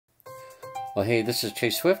Well, hey, this is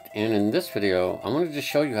Chase Swift, and in this video, I wanted to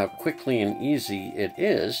show you how quickly and easy it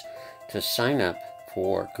is to sign up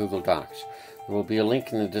for Google Docs. There will be a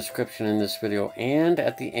link in the description in this video and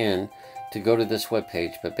at the end to go to this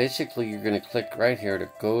webpage, but basically you're going to click right here to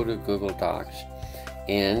go to Google Docs.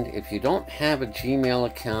 And if you don't have a Gmail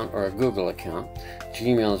account or a Google account,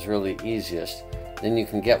 Gmail is really easiest, then you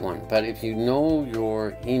can get one. But if you know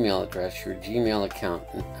your email address, your Gmail account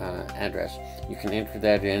address, you can enter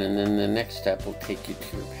that in, and then the next step will take you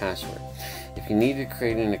to your password. If you need to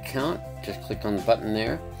create an account, just click on the button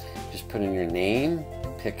there, just put in your name,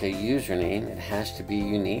 pick a username. It has to be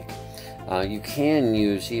unique. You can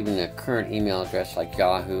use even a current email address like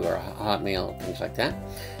Yahoo or Hotmail, things like that.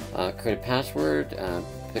 Create a password,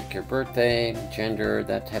 pick your birthday, gender,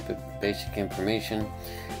 that type of basic information,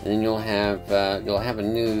 and then you'll have a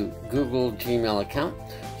new Google Gmail account,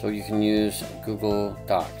 so you can use Google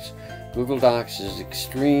Docs. Google Docs is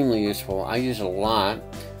extremely useful. I use it a lot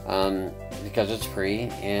because it's free,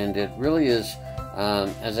 and it really is,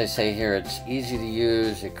 as I say here, it's easy to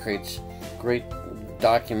use. It creates great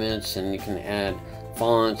documents, and you can add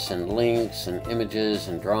fonts and links and images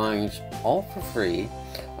and drawings all for free.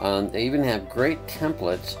 They even have great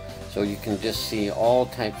templates, so you can just see all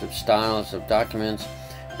types of styles of documents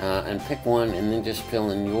and pick one and then just fill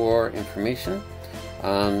in your information.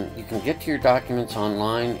 You can get to your documents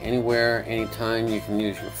online anywhere, anytime. You can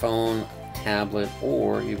use your phone, tablet,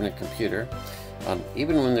 or even a computer,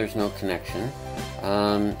 even when there's no connection.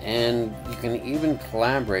 And you can even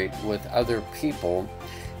collaborate with other people.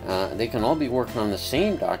 They can all be working on the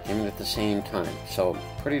same document at the same time, so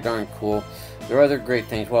pretty darn cool. There are other great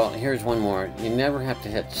things. Well, here's one more. You never have to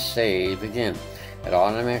hit save again. It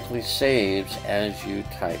automatically saves as you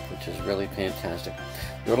type, which is really fantastic.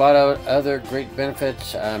 There are a lot of other great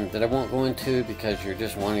benefits that I won't go into because you're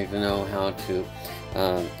just wanting to know how to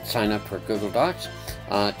sign up for Google Docs.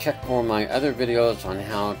 Check for my other videos on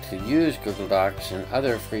how to use Google Docs and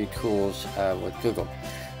other free tools with Google.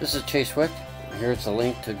 This is Chase Swift. Here's the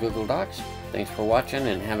link to Google Docs. Thanks for watching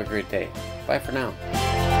and have a great day. Bye for now.